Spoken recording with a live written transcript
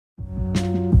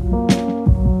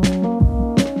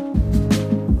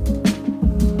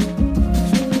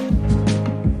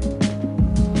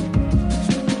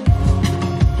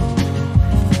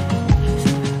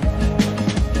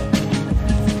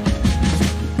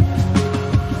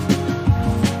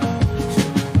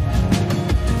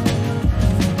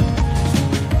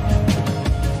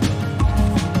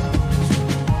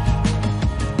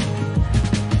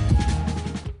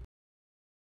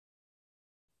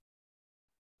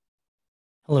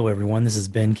Hello, everyone. This is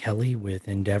Ben Kelly with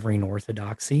Endeavoring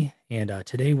Orthodoxy. And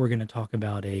today we're going to talk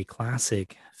about a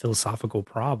classic philosophical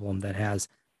problem that has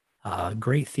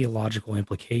great theological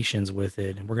implications with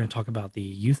it. And we're going to talk about the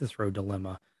Euthyphro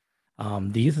Dilemma.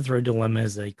 The Euthyphro Dilemma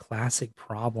is a classic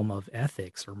problem of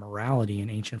ethics or morality in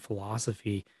ancient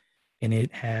philosophy, and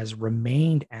it has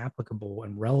remained applicable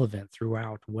and relevant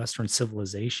throughout Western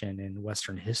civilization and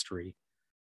Western history.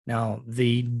 Now,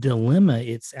 the dilemma,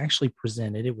 it's actually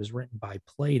presented, it was written by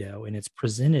Plato, and it's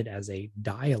presented as a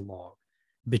dialogue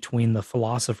between the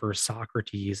philosopher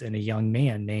Socrates and a young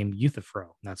man named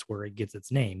Euthyphro. That's where it gets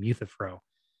its name, Euthyphro.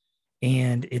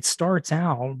 And it starts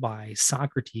out by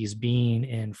Socrates being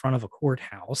in front of a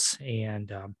courthouse,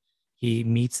 and he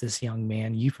meets this young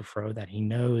man, Euthyphro, that he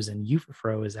knows. And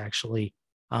Euthyphro is actually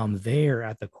there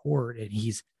at the court, and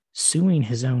he's suing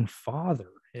his own father.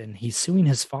 And he's suing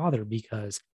his father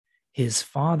because his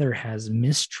father has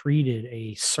mistreated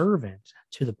a servant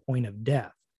to the point of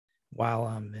death, while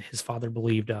his father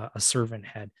believed a servant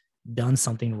had done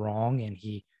something wrong, and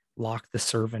he locked the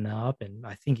servant up, and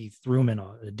I think he threw him in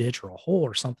a ditch or a hole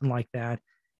or something like that,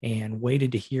 and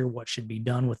waited to hear what should be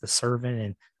done with the servant.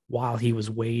 And while he was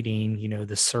waiting,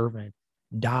 the servant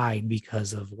died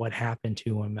because of what happened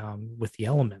to him with the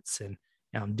elements, and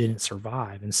didn't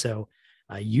survive. And so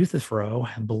Euthyphro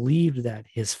believed that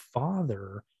his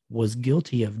father was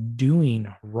guilty of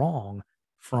doing wrong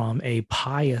from a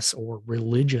pious or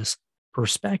religious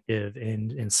perspective.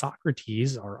 And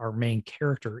Socrates, our main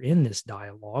character in this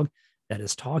dialogue that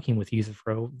is talking with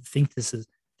Euthyphro, thinks this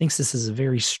is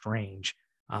very strange,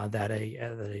 that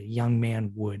a young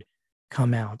man would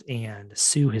come out and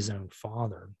sue his own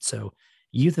father. So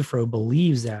Euthyphro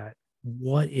believes that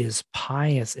what is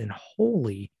pious and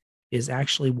holy is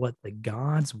actually what the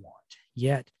gods want.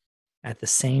 Yet at the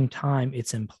same time,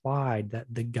 it's implied that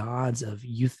the gods of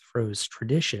Euthyphro's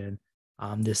tradition,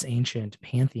 this ancient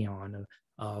pantheon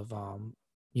of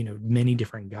many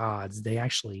different gods, they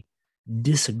actually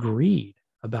disagreed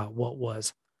about what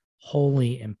was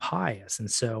holy and pious. And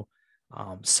so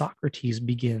Socrates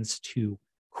begins to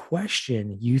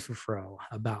question Euthyphro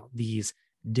about these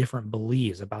different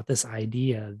beliefs, about this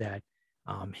idea that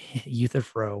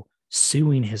Euthyphro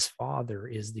suing his father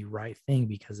is the right thing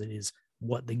because it is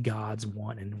what the gods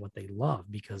want and what they love,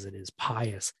 because it is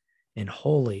pious and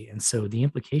holy. And so the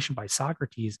implication by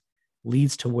Socrates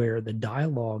leads to where the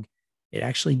dialogue, it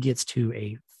actually gets to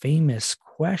a famous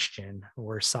question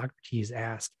where Socrates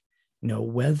asked,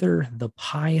 whether the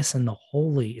pious and the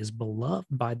holy is beloved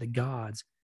by the gods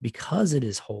because it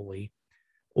is holy,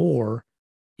 or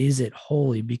is it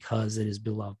holy because it is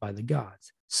beloved by the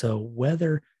gods? So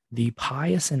whether the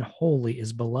pious and holy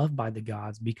is beloved by the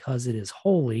gods because it is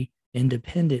holy,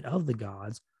 independent of the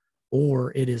gods,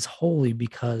 or it is holy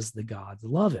because the gods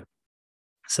love him.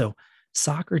 So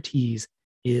Socrates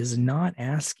is not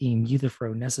asking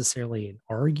Euthyphro necessarily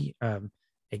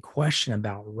a question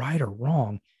about right or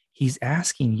wrong. He's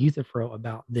asking Euthyphro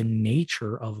about the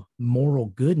nature of moral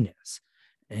goodness.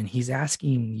 And he's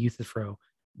asking Euthyphro,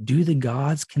 do the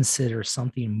gods consider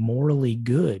something morally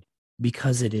good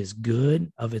because it is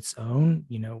good of its own,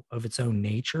 of its own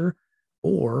nature,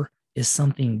 or is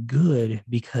something good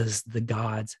because the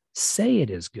gods say it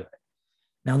is good?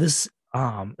 Now, this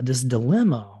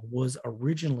dilemma was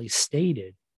originally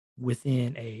stated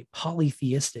within a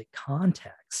polytheistic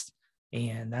context,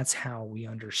 and that's how we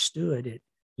understood it.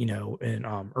 In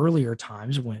earlier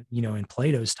times, when in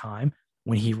Plato's time,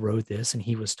 when he wrote this, and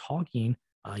he was talking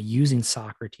using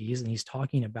Socrates, and he's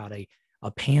talking about a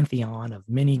pantheon of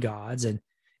many gods, and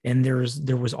there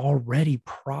was already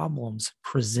problems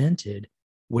presented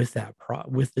with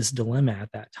with this dilemma at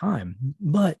that time.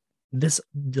 But this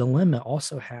dilemma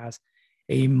also has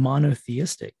a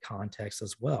monotheistic context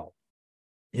as well.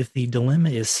 If the dilemma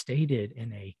is stated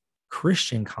in a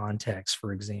Christian context,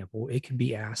 for example, it could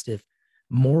be asked if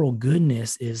moral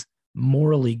goodness is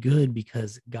morally good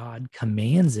because God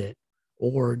commands it,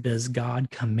 or does God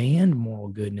command moral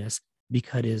goodness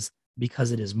because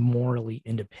it is morally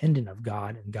independent of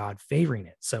God and God favoring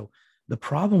it? So the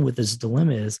problem with this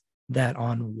dilemma is that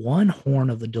on one horn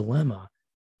of the dilemma,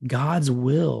 God's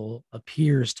will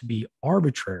appears to be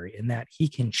arbitrary in that he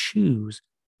can choose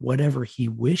whatever he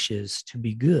wishes to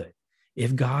be good.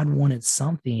 If God wanted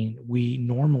something we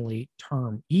normally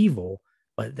term evil,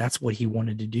 but that's what he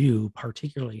wanted to do,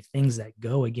 particularly things that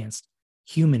go against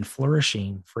human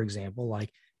flourishing, for example,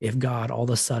 like if God all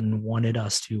of a sudden wanted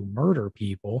us to murder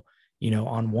people,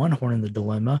 on one horn of the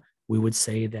dilemma, we would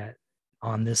say that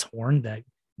on this horn that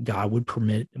God would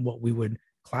permit what we would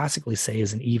classically say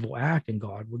is an evil act, and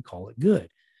God would call it good.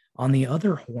 On the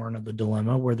other horn of the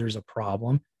dilemma, where there's a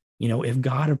problem, if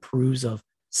God approves of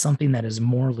something that is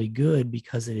morally good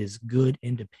because it is good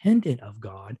independent of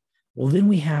God, well, then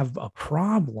we have a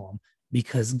problem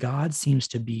because God seems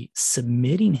to be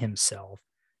submitting himself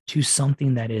to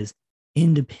something that is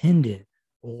independent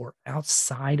or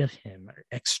outside of him or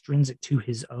extrinsic to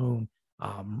his own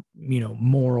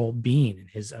moral being and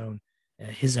his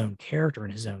own character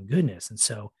and his own goodness. And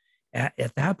so at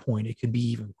that point it could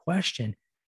be even questioned,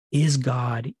 is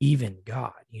God even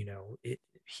God?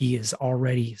 He is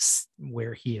already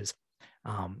where he is,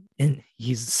 and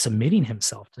he's submitting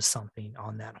himself to something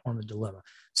on that horn of the dilemma.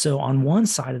 So on one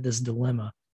side of this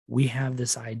dilemma, we have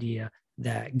this idea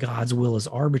that God's will is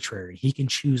arbitrary. He can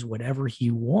choose whatever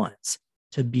he wants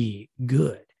to be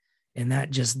good. And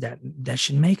that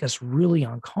should make us really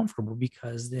uncomfortable,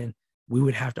 because then we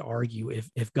would have to argue,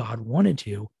 if God wanted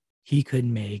to, he could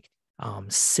make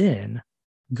sin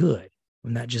good,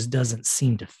 and that just doesn't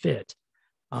seem to fit,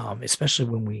 especially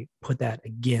when we put that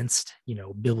against,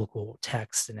 biblical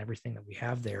text and everything that we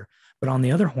have there. But on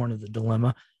the other horn of the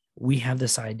dilemma, we have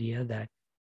this idea that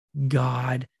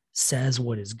God says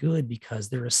what is good because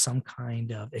there is some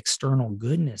kind of external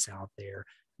goodness out there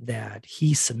that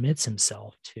he submits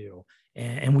himself to.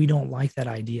 And we don't like that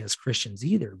idea as Christians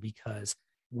either, because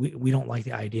we don't like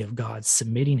the idea of God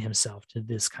submitting himself to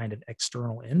this kind of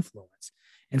external influence.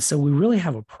 And so we really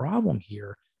have a problem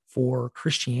here for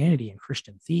Christianity and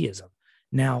Christian theism.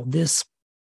 Now, this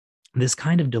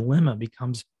kind of dilemma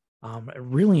becomes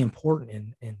really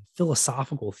important in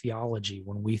philosophical theology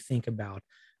when we think about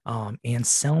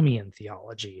Anselmian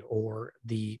theology or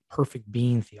the perfect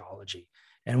being theology.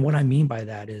 And what I mean by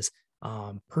that is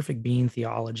perfect being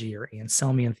theology or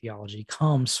Anselmian theology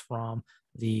comes from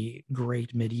the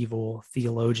great medieval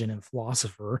theologian and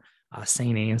philosopher,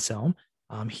 Saint Anselm.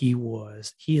 He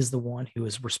is the one who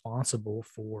is responsible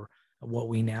for what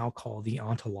we now call the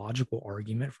ontological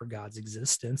argument for God's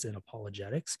existence in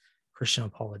apologetics, Christian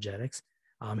apologetics.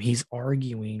 He's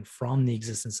arguing from the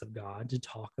existence of God to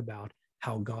talk about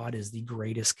how God is the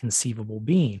greatest conceivable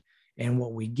being. And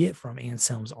what we get from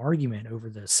Anselm's argument over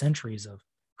the centuries of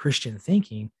Christian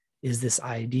thinking is this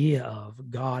idea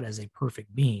of God as a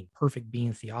perfect being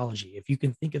theology. If you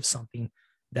can think of something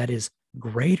that is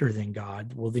greater than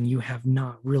God, well, then you have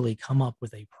not really come up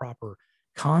with a proper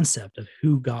concept of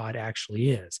who God actually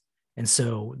is. And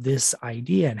so this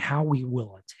idea and how we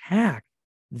will attack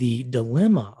the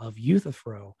dilemma of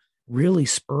Euthyphro really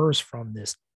spurs from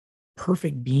this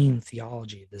perfect being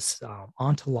theology, this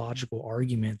ontological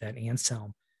argument that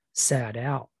Anselm set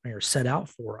out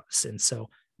for us. And so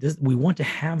we want to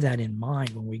have that in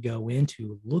mind when we go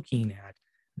into looking at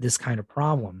this kind of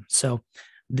problem. So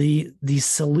the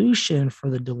solution for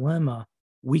the dilemma,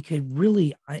 we could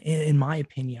really, in my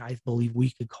opinion, I believe we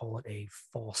could call it a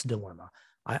false dilemma.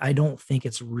 I don't think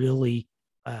it's really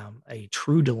a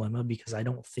true dilemma, because I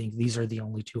don't think these are the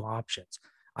only two options.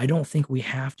 I don't think we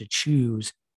have to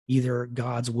choose either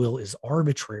God's will is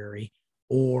arbitrary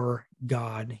or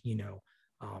God,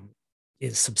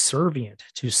 is subservient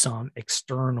to some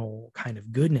external kind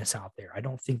of goodness out there. I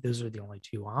don't think those are the only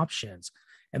two options.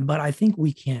 But I think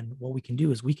what we can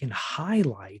do is we can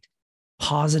highlight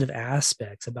positive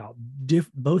aspects about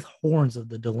both horns of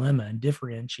the dilemma and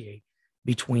differentiate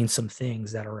between some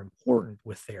things that are important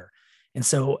with there. And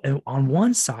so on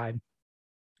one side,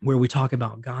 where we talk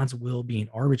about God's will being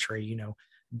arbitrary,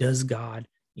 does God,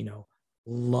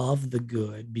 love the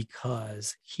good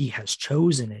because he has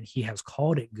chosen it, he has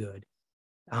called it good?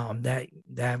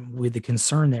 That with the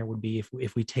concern there would be,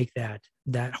 if we take that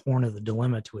horn of the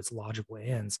dilemma to its logical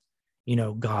ends,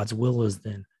 God's will is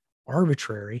then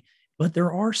arbitrary. But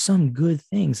there are some good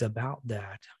things about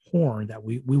that horn that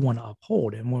we want to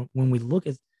uphold. And when we look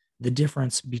at the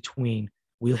difference between,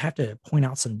 we'll have to point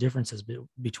out some differences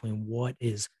between what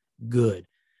is good.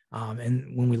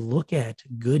 And when we look at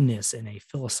goodness in a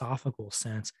philosophical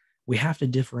sense, we have to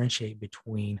differentiate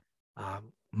between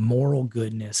moral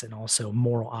goodness and also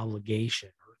moral obligation,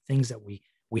 or things that we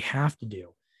have to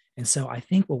do. And so I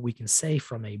think what we can say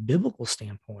from a biblical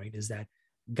standpoint is that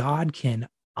God can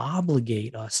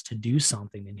obligate us to do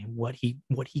something, and what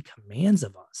he commands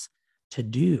of us to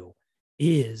do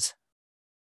is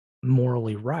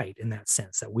morally right, in that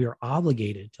sense that we are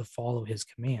obligated to follow his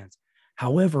commands.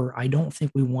 However, I don't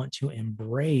think we want to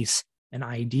embrace an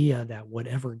idea that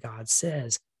whatever God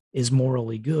says is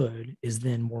morally good is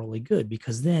then morally good,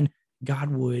 because then God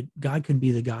could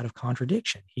be the God of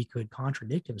contradiction. He could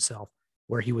contradict himself,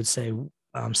 where he would say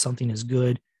something is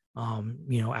good,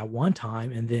 at one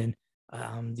time, and then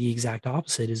the exact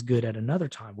opposite is good at another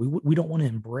time. We don't want to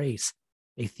embrace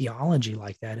a theology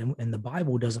like that, and the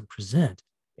Bible doesn't present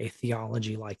a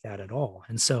theology like that at all.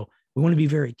 And so we want to be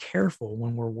very careful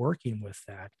when we're working with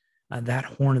that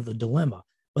horn of the dilemma.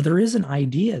 But there is an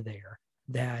idea there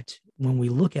that when we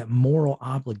look at moral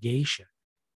obligation,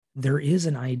 there is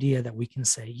an idea that we can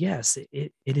say, yes,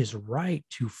 it is right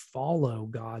to follow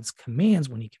God's commands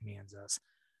when he commands us.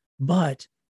 But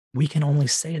we can only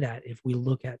say that if we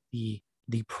look at the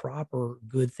proper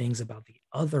good things about the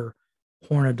other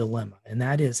horn of dilemma. And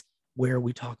that is where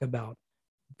we talk about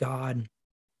God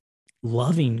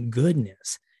loving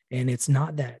goodness. And it's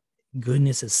not that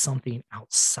goodness is something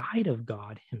outside of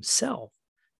God himself,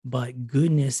 but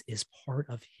goodness is part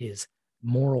of his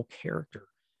moral character.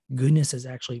 Goodness is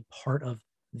actually part of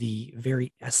the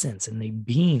very essence and the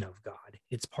being of God.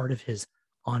 It's part of his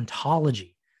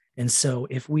ontology. And so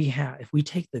if we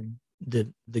take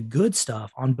the good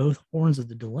stuff on both horns of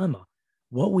the dilemma,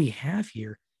 what we have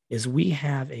here is we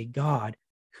have a God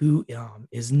who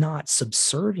is not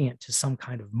subservient to some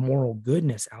kind of moral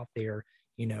goodness out there,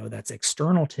 that's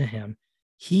external to him.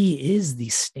 He is the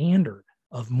standard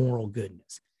of moral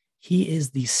goodness. He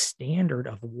is the standard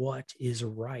of what is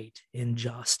right and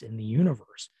just in the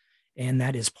universe. And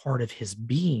that is part of his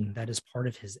being, that is part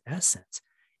of his essence.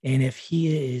 And if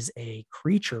he is a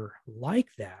creature like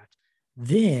that,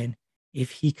 then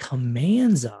if he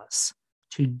commands us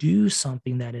to do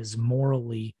something that is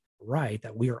morally right,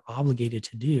 that we are obligated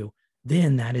to do,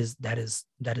 then that is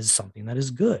something that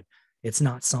is good. It's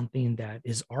not something that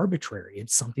is arbitrary.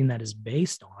 It's something that is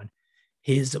based on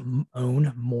his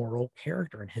own moral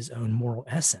character and his own moral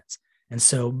essence. And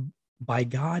so by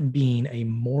God being a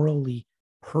morally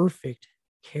perfect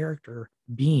character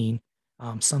being,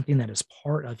 something that is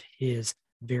part of his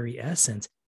very essence,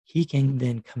 he can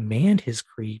then command his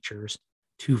creatures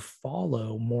to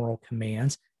follow moral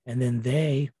commands. And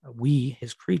then we,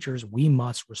 his creatures, we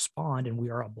must respond, and we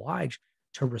are obliged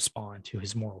to respond to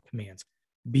his moral commands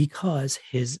because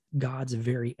God's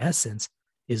very essence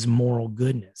is moral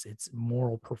goodness. It's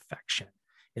moral perfection.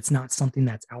 It's not something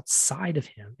that's outside of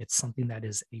him. It's something that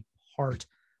is a part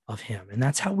of him. And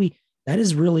that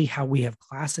is really how we have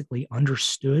classically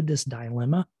understood this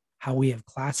dilemma, how we have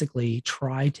classically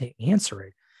tried to answer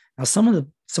it. Now, some of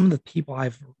the people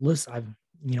I've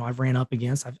ran up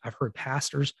against, I've heard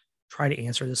pastors try to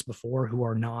answer this before who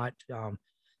are not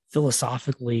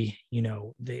philosophically,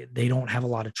 they don't have a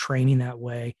lot of training that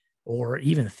way, or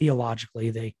even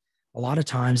theologically, a lot of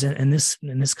times, and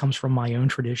this comes from my own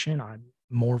tradition. I'm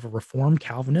more of a Reformed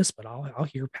Calvinist, but I'll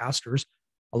hear pastors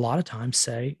a lot of times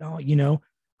say, "Oh,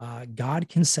 God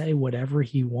can say whatever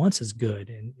he wants is good,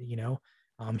 and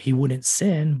he wouldn't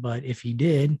sin, but if he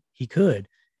did, he could."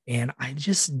 And I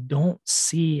just don't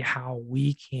see how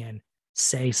we can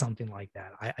say something like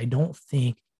that. I don't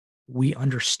think we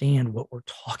understand what we're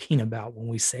talking about when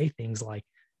we say things like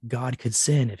God could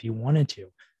sin if he wanted to.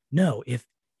 No, if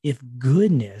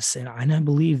goodness, and I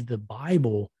believe the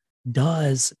Bible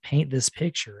does paint this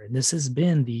picture, and this has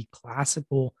been the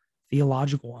classical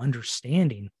theological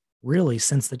understanding really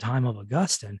since the time of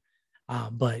Augustine,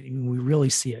 but we really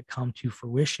see it come to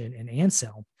fruition in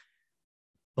Anselm.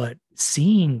 But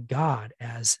seeing God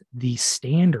as the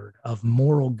standard of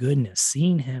moral goodness,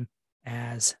 seeing him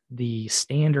as the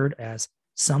standard, as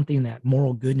something that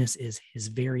moral goodness is his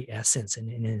very essence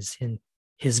and is in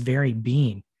his very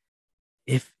being.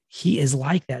 If he is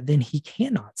like that, then he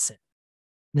cannot sin.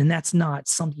 Then that's not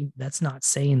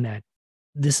saying that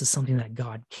this is something that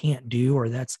God can't do, or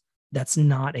that's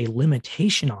not a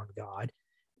limitation on God.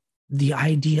 The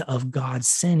idea of God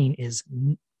sinning is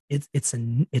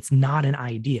it's not an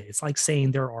idea. It's like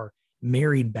saying there are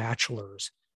married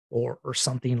bachelors or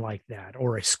something like that,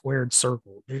 or a squared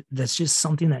circle. That's just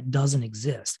something that doesn't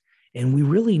exist. And we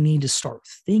really need to start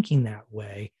thinking that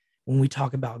way when we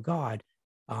talk about God,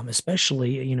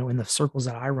 especially, in the circles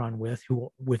that I run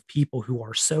with people who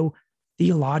are so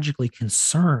theologically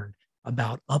concerned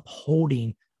about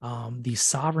upholding the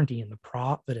sovereignty and the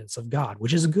providence of God,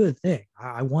 which is a good thing.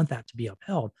 I want that to be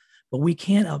upheld, but we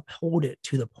can't uphold it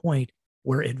to the point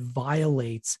where it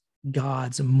violates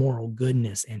God's moral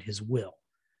goodness and his will.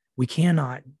 We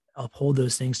cannot uphold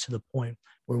those things to the point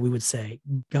where we would say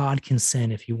God can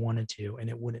sin if he wanted to, and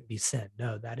it wouldn't be sin.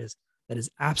 No, that is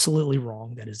absolutely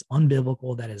wrong. That is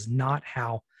unbiblical. That is not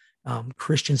how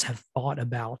Christians have thought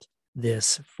about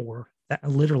this for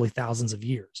literally thousands of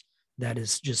years. That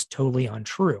is just totally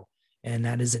untrue. And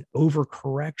that is an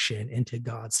overcorrection into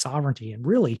God's sovereignty. And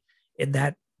really,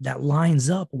 that lines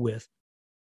up with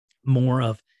more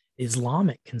of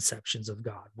Islamic conceptions of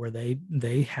God, where they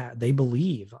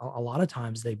believe a lot of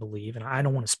times they believe, and I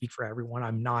don't want to speak for everyone.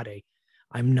 I'm not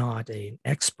an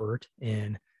expert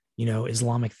in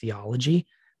Islamic theology,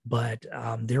 But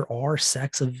there are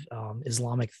sects of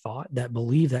Islamic thought that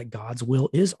believe that God's will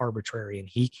is arbitrary and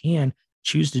he can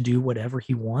choose to do whatever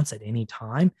he wants at any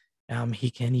time. He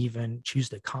can even choose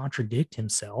to contradict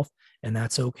himself, and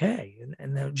that's okay.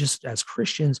 And then just as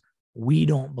Christians, we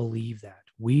don't believe that.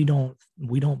 We don't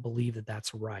believe that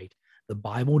that's right. The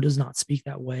Bible does not speak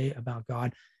that way about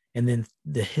God, and then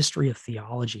the history of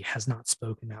theology has not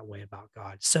spoken that way about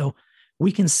God. So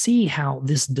we can see how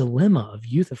this dilemma of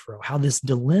Euthyphro, how this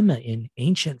dilemma in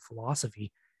ancient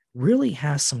philosophy really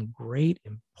has some great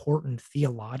important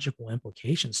theological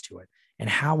implications to it and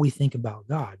how we think about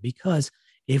God. Because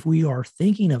if we are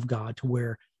thinking of God to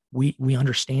where we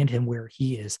understand him where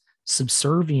he is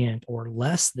subservient or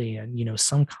less than,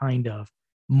 some kind of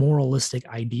moralistic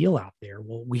ideal out there,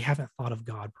 well, we haven't thought of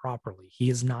God properly. He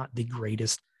is not the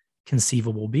greatest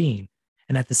conceivable being.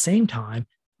 And at the same time,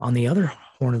 on the other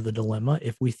horn of the dilemma,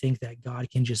 if we think that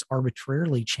God can just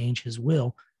arbitrarily change his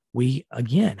will, we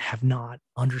again have not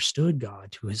understood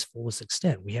God to his fullest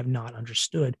extent. We have not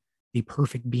understood the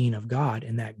perfect being of God,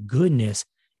 and that goodness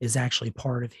is actually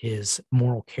part of his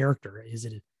moral character.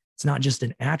 It's not just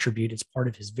an attribute, it's part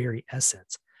of his very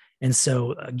essence. And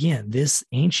so, again, this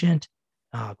ancient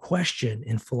question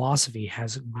in philosophy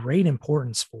has great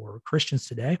importance for Christians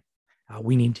today.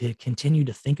 We need to continue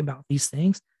to think about these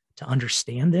things, to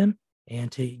understand them,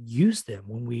 and to use them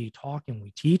when we talk and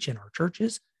we teach in our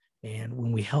churches, and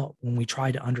when we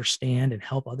try to understand and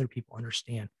help other people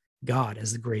understand God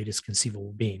as the greatest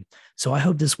conceivable being. So I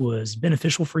hope this was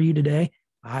beneficial for you today.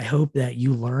 I hope that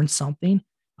you learned something.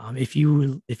 If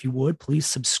you would, please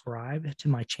subscribe to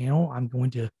my channel. I'm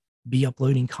going to be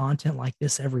uploading content like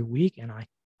this every week, and I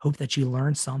hope that you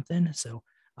learned something. So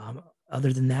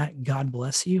other than that, God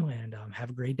bless you, and have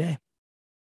a great day.